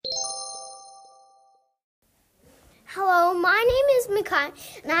Hello, my name is Mikai,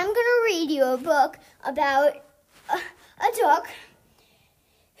 and I'm going to read you a book about a duck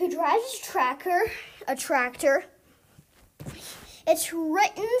who drives a tractor. It's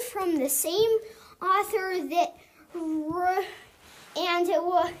written from the same author that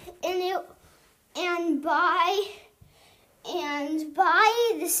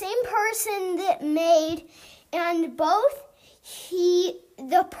by the same person that made, and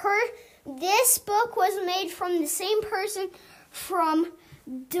this book was made from the same person from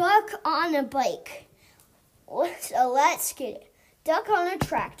Duck on a Bike. So let's get it. Duck on a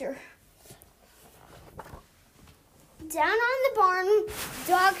Tractor. Down on the barn,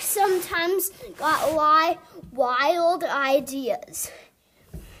 Duck sometimes got wild ideas.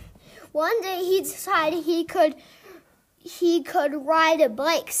 One day he decided he could ride a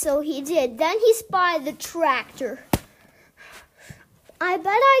bike, so he did. Then he spotted the tractor. I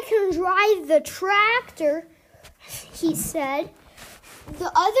bet I can drive the tractor, he said.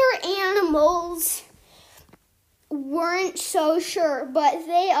 The other animals weren't so sure, but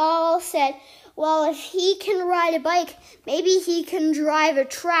they all said, well, if he can ride a bike, maybe he can drive a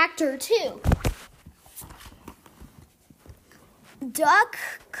tractor too. Duck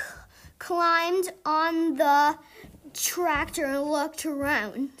climbed on the tractor and looked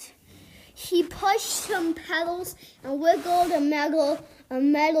around. He pushed some pedals and wiggled a metal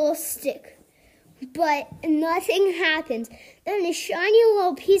stick, but nothing happened. Then a shiny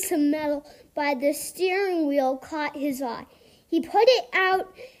little piece of metal by the steering wheel caught his eye. He pulled it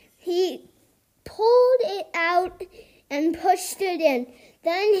out and pushed it in.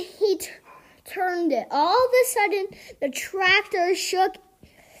 Then he turned it. All of a sudden, the tractor shook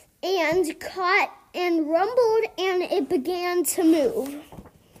and caught and rumbled, and it began to move.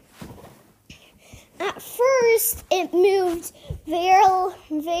 At first, it moved very,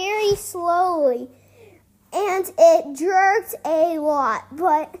 very slowly, and it jerked a lot,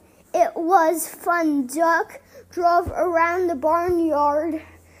 but it was fun. Duck drove around the barnyard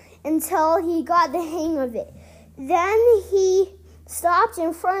until he got the hang of it. Then he stopped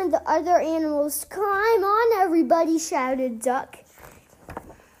in front of the other animals. "Climb on, everybody," shouted Duck.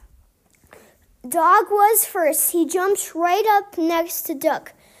 Dog was first. He jumped right up next to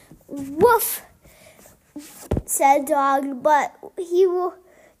Duck. "Woof," said Dog, but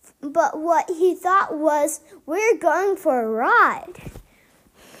what he thought was, "We're going for a ride."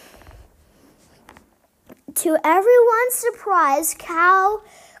 To everyone's surprise, Cow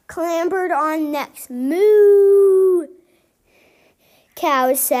clambered on next. "Moo,"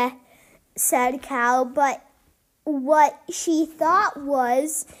 Cow said Cow, but what she thought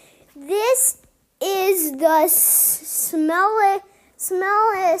was, "This is the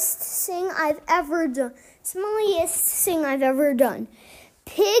smelliest thing I've ever done.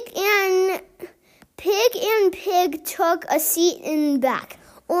 Pig and Pig took a seat in the back.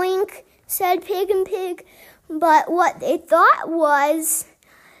 "Oink," said Pig and Pig, but what they thought was,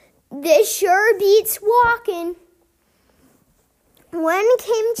 "This sure beats walking." When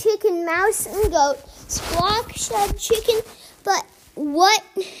came Chicken, Mouse, and Goat. "Squawk," said Chicken, but what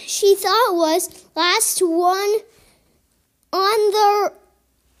she thought was, last one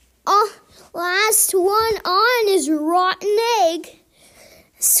on is rotten egg."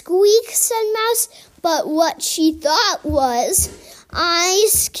 "Squeak," said Mouse, but what she thought was, "I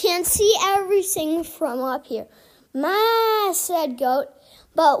can't see everything from up here." "Ma," said Goat,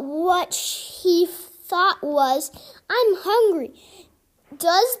 but what he thought was, "I'm hungry.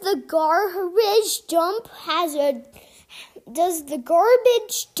 Does the garbage dump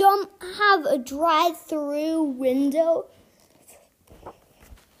have a drive-through window?"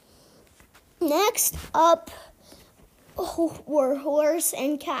 Next up were Horse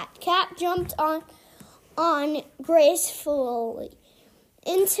and Cat. Cat jumped on gracefully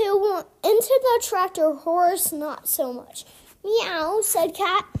into the tractor. Horse not so much. "Meow," said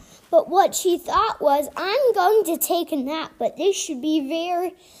Cat, but what she thought was, "I'm going to take a nap, but this should be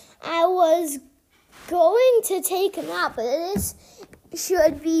I was going to take a nap, but this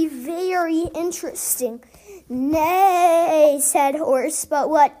should be very interesting." "Nay," said Horse, but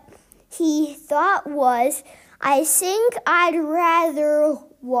what he thought was, "I think I'd rather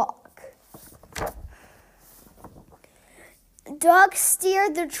walk." Duck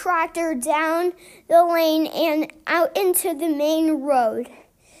steered the tractor down the lane and out into the main road.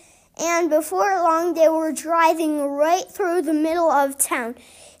 And before long, they were driving right through the middle of town.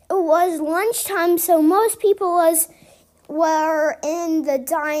 It was lunchtime, so most people were in the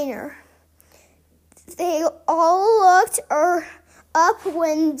diner. They all looked up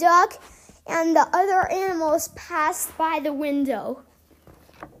when Duck and the other animals passed by the window.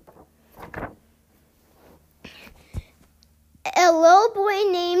 a little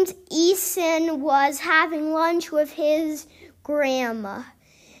boy named Ethan was having lunch with his grandma.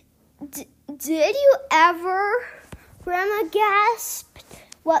 Did you ever, Grandma gasped,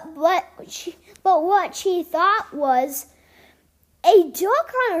 what she thought was, a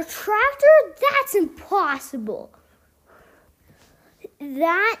duck on a tractor? That's impossible.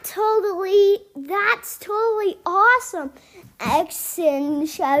 That's totally awesome, Exon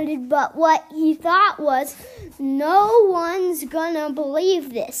shouted, but what he thought was, no one's gonna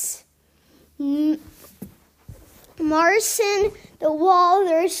believe this. Marson the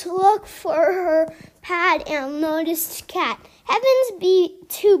walrus looked for her pad and noticed Cat. Heavens be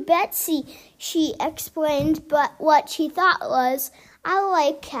to Betsy, she explained, but what she thought was, I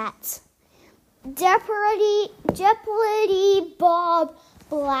like cats. Deputy Bob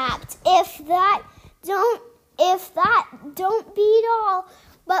blapped, if that don't beat all.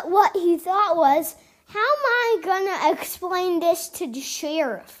 But what he thought was, how am I gonna explain this to the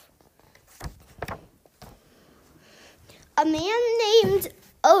sheriff? A man named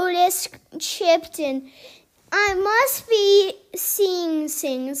Otis chipped in. I must be seeing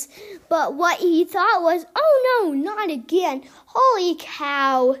things. But what he thought was, oh no, not again. Holy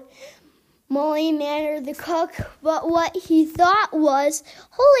cow. Molly mannered the cook, but what he thought was,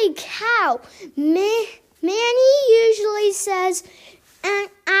 holy cow, Manny usually says, and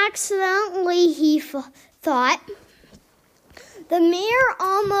accidentally he thought. The mayor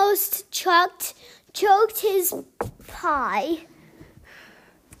almost choked his pie.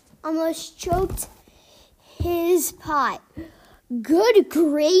 Good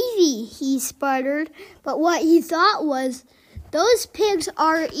gravy, he sputtered, but what he thought was, those pigs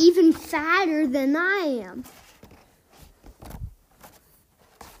are even fatter than I am.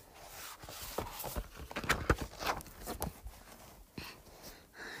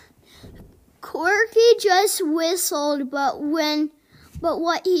 Corky just whistled, but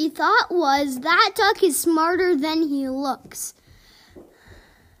what he thought was, that duck is smarter than he looks.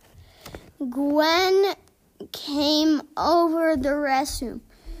 Gwen came over the restroom.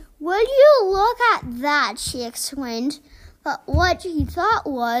 Would you look at that, she exclaimed. But what he thought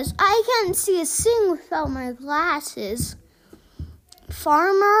was, I can't see a thing without my glasses.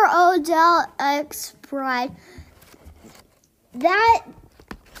 Farmer Odell explained,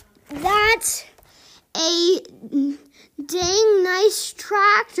 that's a dang nice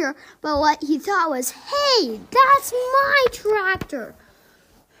tractor. But what he thought was, hey, that's my tractor.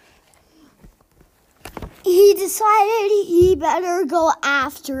 He decided he better go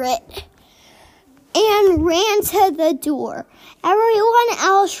after it and ran to the door. Everyone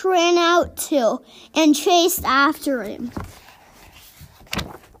else ran out too and chased after him.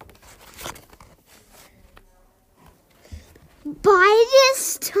 By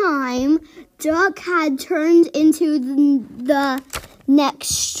this time, Duck had turned into the next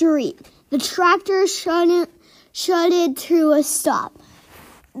street. The tractor shuddered to a stop.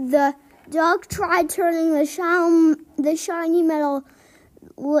 The Duck tried turning the shiny metal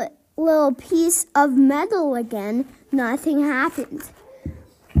little piece of metal again. Nothing happened.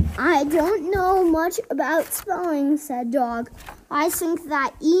 I don't know much about spelling, said Dog. I think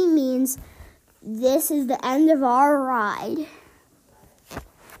that E means this is the end of our ride.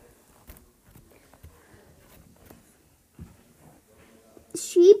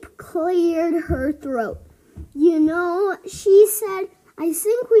 Sheep cleared her throat. You know, she said, I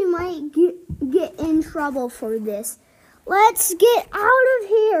think we might get in trouble for this. Let's get out of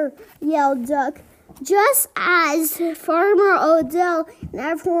here, yelled Duck. Just as Farmer Odell and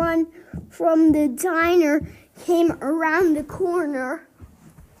everyone from the diner came around the corner.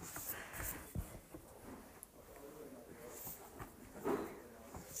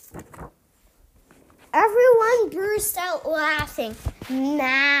 Everyone burst out laughing.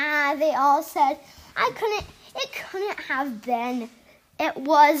 Nah, they all said. It couldn't have been. It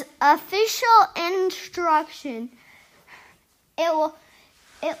was official instruction. It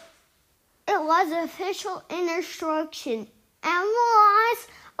was official instruction. Analyze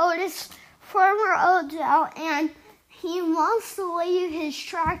Otis, Farmer Odell, and he wants to leave his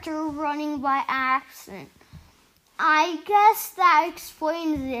tractor running by accident. I guess that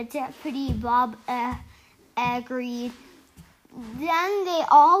explains it, Deputy Bob agreed. Then they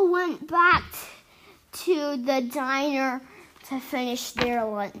all went back to the diner to finish their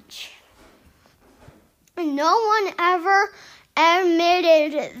lunch. No one ever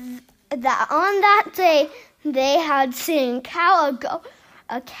admitted that on that day they had seen a cow, a goat,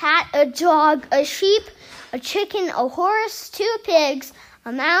 a cat, a dog, a sheep, a chicken, a horse, 2 pigs,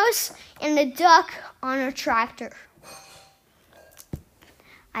 a mouse, and a duck on a tractor.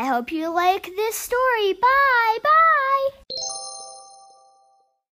 I hope you like this story. Bye! Bye!